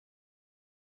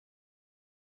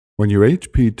When your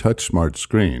HP TouchSmart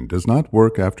screen does not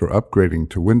work after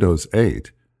upgrading to Windows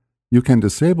 8, you can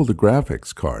disable the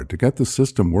graphics card to get the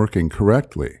system working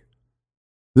correctly.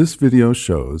 This video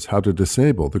shows how to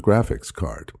disable the graphics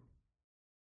card.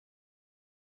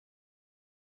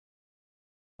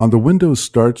 On the Windows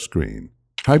Start screen,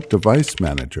 type Device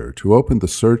Manager to open the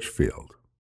search field.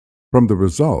 From the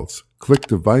results, click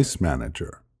Device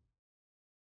Manager.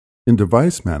 In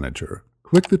Device Manager,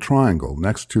 click the triangle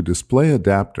next to Display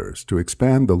Adapters to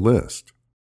expand the list.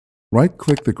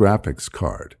 Right-click the graphics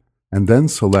card, and then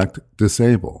select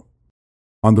Disable.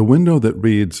 On the window that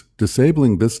reads,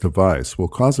 "Disabling this device will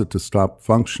cause it to stop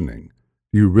functioning.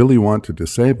 Do you really want to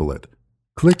disable it?"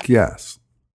 Click Yes.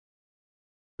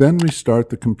 Then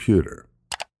restart the computer.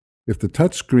 If the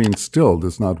touchscreen still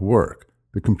does not work,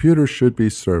 the computer should be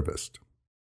serviced.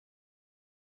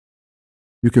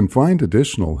 You can find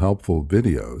additional helpful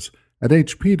videos at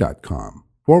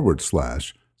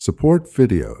hp.com/support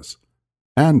videos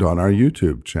and on our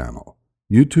YouTube channel,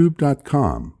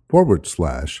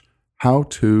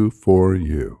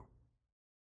 youtube.com/how-to-for-you.